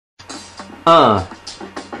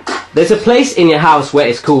There's a place in your house where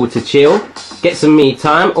it's cool to chill, get some me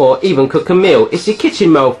time, or even cook a meal. It's your kitchen,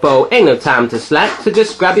 mofo, ain't no time to slack. So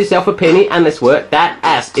just grab yourself a penny and let's work that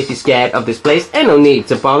ass. If you're scared of this place, ain't no need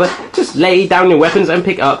to bother. Just lay down your weapons and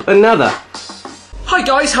pick up another. Hi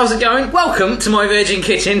guys, how's it going? Welcome to my virgin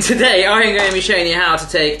kitchen. Today I am going to be showing you how to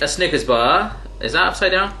take a Snickers bar. Is that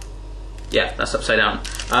upside down? Yeah, that's upside down.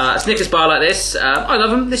 A Snickers bar like this. I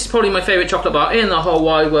love them. This is probably my favourite chocolate bar in the whole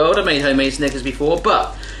wide world. I've made homemade Snickers before,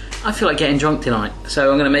 but I feel like getting drunk tonight. So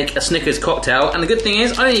I'm going to make a Snickers cocktail. And the good thing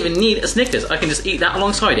is, I don't even need a Snickers. I can just eat that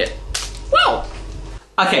alongside it. Wow!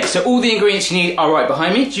 Okay, so all the ingredients you need are right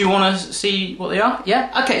behind me. Do you want to see what they are?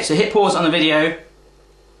 Yeah? Okay, so hit pause on the video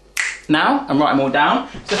now and write them all down.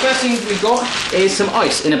 So the first thing we've got is some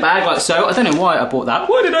ice in a bag like so. I don't know why I bought that.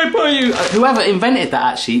 Why did I buy you? Whoever invented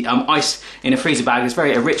that actually, ice in a freezer bag is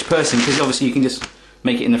a rich person, because obviously you can just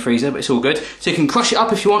make it in the freezer, but it's all good. So you can crush it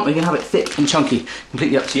up if you want, or you can have it thick and chunky.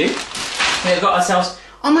 Completely up to you. We've got ourselves,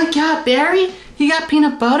 oh my god, Barry, you got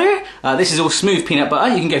peanut butter? This is all smooth peanut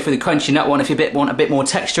butter. You can go for the crunchy nut one if you want a bit more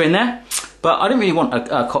texture in there. But I don't really want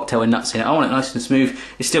a cocktail with nuts in it. I want it nice and smooth.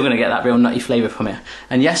 It's still going to get that real nutty flavour from it.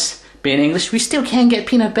 And yes, being English, we still can get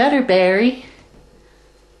peanut butter, Barry.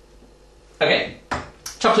 Okay,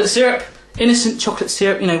 chocolate syrup. Innocent chocolate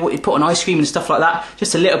syrup, you know, what you put on ice cream and stuff like that.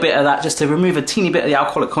 Just a little bit of that, just to remove a teeny bit of the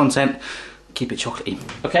alcoholic content. Keep it chocolatey.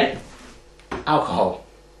 Okay, alcohol.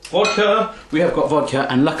 Vodka. We have got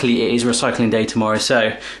vodka, and luckily it is recycling day tomorrow,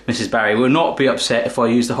 so Mrs. Barry will not be upset if I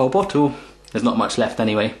use the whole bottle. There's not much left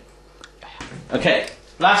anyway. Okay,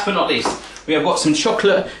 last but not least, we have got some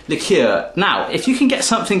chocolate liqueur. Now, if you can get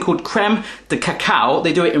something called creme de cacao,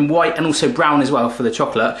 they do it in white and also brown as well for the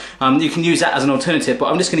chocolate. You can use that as an alternative, but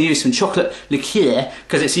I'm just going to use some chocolate liqueur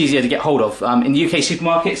because it's easier to get hold of. In UK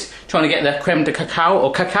supermarkets, trying to get the creme de cacao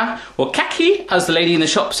or caca or kaki, as the lady in the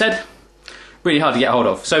shop said, really hard to get hold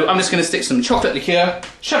of. So I'm just going to stick some chocolate liqueur,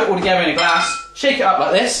 shove it all together in a glass, shake it up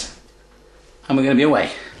like this, and we're going to be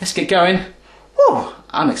away. Let's get going. Woo,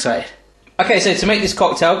 I'm excited. Okay, so to make this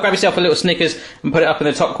cocktail, grab yourself a little Snickers and put it up in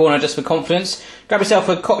the top corner just for confidence. Grab yourself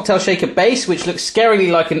a cocktail shaker base, which looks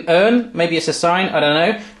scarily like an urn. Maybe it's a sign, I don't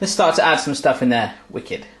know. Let's start to add some stuff in there.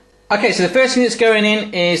 Wicked. Okay, so the first thing that's going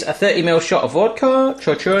in is a 30ml shot of vodka.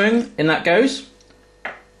 Cha-chung, in that goes.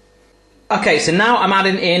 Okay, so now I'm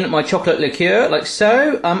adding in my chocolate liqueur, like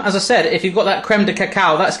so. As I said, if you've got that creme de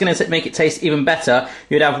cacao, that's going to make it taste even better.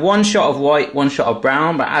 You'd have 1 shot of white, 1 shot of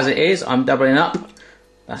brown, but as it is, I'm doubling up.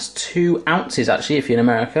 That's 2 ounces actually if you're in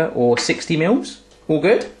America, or 60 mils. All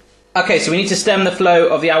good? Okay, so we need to stem the flow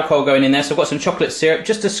of the alcohol going in there. So I've got some chocolate syrup,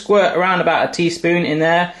 just to squirt around about a teaspoon in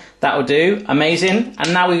there. That'll do. Amazing.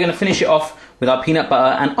 And now we're going to finish it off with our peanut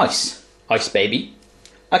butter and ice. Ice, baby.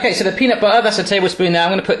 Okay, so the peanut butter, that's a tablespoon there.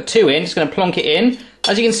 I'm going to put 2 in, just going to plonk it in.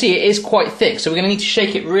 As you can see, it is quite thick, so we're going to need to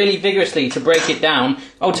shake it really vigorously to break it down.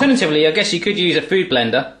 Alternatively, I guess you could use a food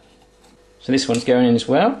blender. So this one's going in as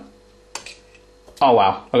well. Oh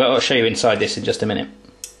wow, I've got to show you inside this in just a minute.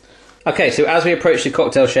 Okay, so as we approach the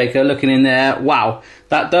cocktail shaker, looking in there, wow,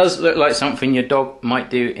 that does look like something your dog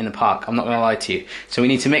might do in the park, I'm not going to lie to you. So we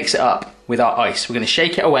need to mix it up with our ice. We're going to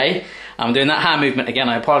shake it away. I'm doing that hand movement again,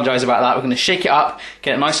 I apologise about that. We're going to shake it up,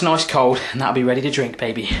 get it nice and ice cold, and that'll be ready to drink,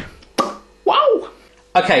 baby. Wow!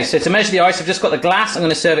 Okay, so to measure the ice, I've just got the glass, I'm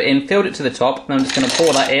going to serve it in, filled it to the top, and I'm just going to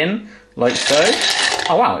pour that in, like so.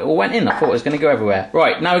 Oh wow, it all went in. I thought it was going to go everywhere.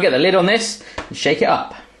 Right, now we get the lid on this and shake it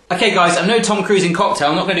up. Okay guys, I'm no Tom Cruise in cocktail.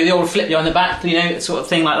 I'm not going to do the old flip you on the back, you know, sort of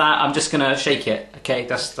thing like that. I'm just going to shake it. Okay,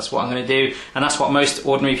 that's what I'm going to do. And that's what most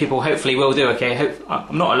ordinary people hopefully will do, okay?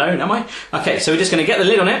 I'm not alone, am I? Okay, so we're just going to get the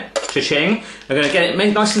lid on it. Cha-ching. We're going to get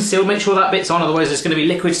it nice and sealed. Make sure that bit's on, otherwise there's going to be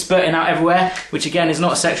liquid spurting out everywhere, which again is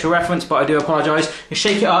not a sexual reference, but I do apologise. You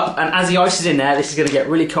shake it up, and as the ice is in there, this is going to get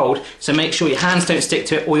really cold. So make sure your hands don't stick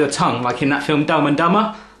to it, or your tongue, like in that film Dumb and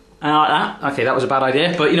Dumber. And like that. Okay, that was a bad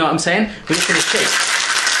idea, but you know what I'm saying? We're just going to shake.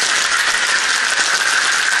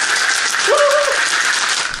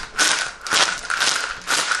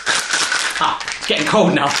 Ah, it's getting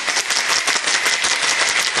cold now.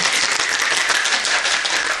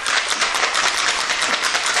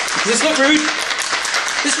 Does this look rude?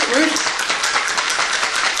 Does this look rude?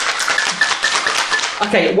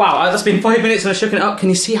 Okay, wow, that's been 5 minutes and I've shaken it up. Can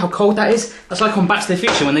you see how cold that is? That's like on Back to the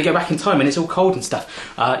Future when they go back in time and it's all cold and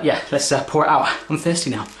stuff. Yeah, let's pour it out. I'm thirsty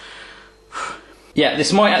now. Yeah,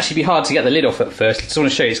 this might actually be hard to get the lid off at first. I just want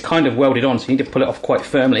to show you, it's kind of welded on, so you need to pull it off quite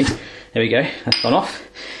firmly. There we go, that's gone off.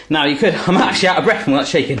 Now you could, I'm actually out of breath from that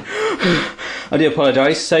shaking. I do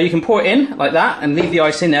apologise. So you can pour it in like that and leave the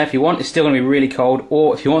ice in there if you want. It's still going to be really cold.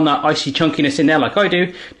 Or if you want that icy chunkiness in there like I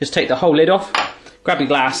do, just take the whole lid off, grab your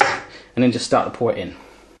glass, and then just start to pour it in.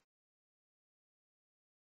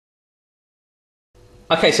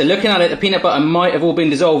 Okay, so looking at it, the peanut butter might have all been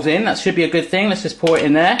dissolved in. That should be a good thing. Let's just pour it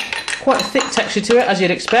in there. Quite a thick texture to it, as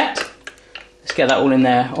you'd expect. Let's get that all in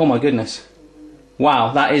there. Oh my goodness.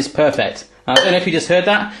 Wow, that is perfect. I don't know if you just heard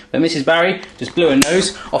that, but Mrs. Barry just blew her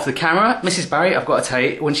nose off the camera. Mrs. Barry, I've got to tell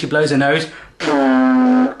you, when she blows her nose...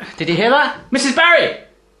 Did you hear that? Mrs. Barry!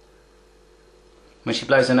 When she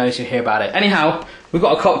blows her nose, you'll hear about it. Anyhow, we've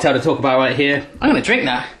got a cocktail to talk about right here. I'm going to drink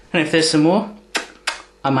that. And if there's some more,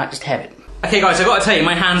 I might just have it. Okay guys, I've got to tell you,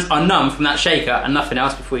 my hands are numb from that shaker and nothing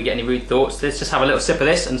else before you get any rude thoughts. Let's just have a little sip of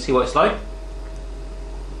this and see what it's like.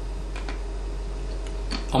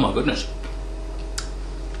 Oh my goodness.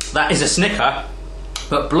 That is a Snicker,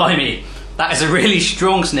 but blimey, that is a really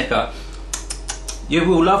strong Snicker. You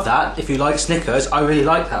will love that if you like Snickers. I really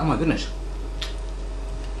like that. Oh my goodness.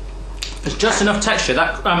 It's just enough texture.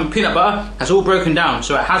 That peanut butter has all broken down,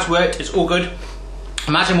 so it has worked. It's all good.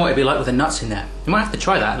 Imagine what it'd be like with the nuts in there. You might have to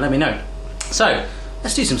try that and let me know. So,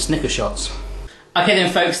 let's do some Snicker shots. Okay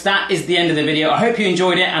then folks, that is the end of the video. I hope you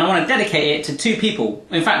enjoyed it, and I want to dedicate it to 2 people.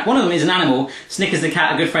 In fact, one of them is an animal. Snickers the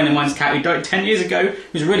cat, a good friend of mine's cat who died 10 years ago.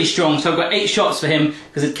 He was really strong, so I've got 8 shots for him,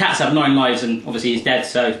 because the cats have 9 lives, and obviously he's dead,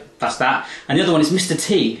 so that's that. And the other one is Mr.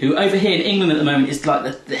 T, who over here in England at the moment is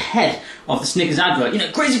like the head of the Snickers advert. You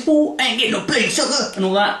know, crazy fool, ain't getting no plane, sucker, and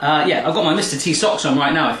all that. Yeah, I've got my Mr. T socks on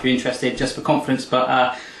right now if you're interested, just for confidence,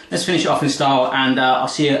 but let's finish it off in style, and I'll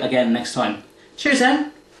see you again next time. Cheers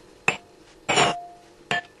then.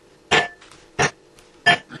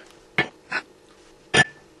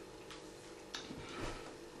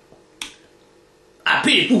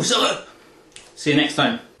 See you next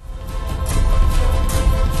time.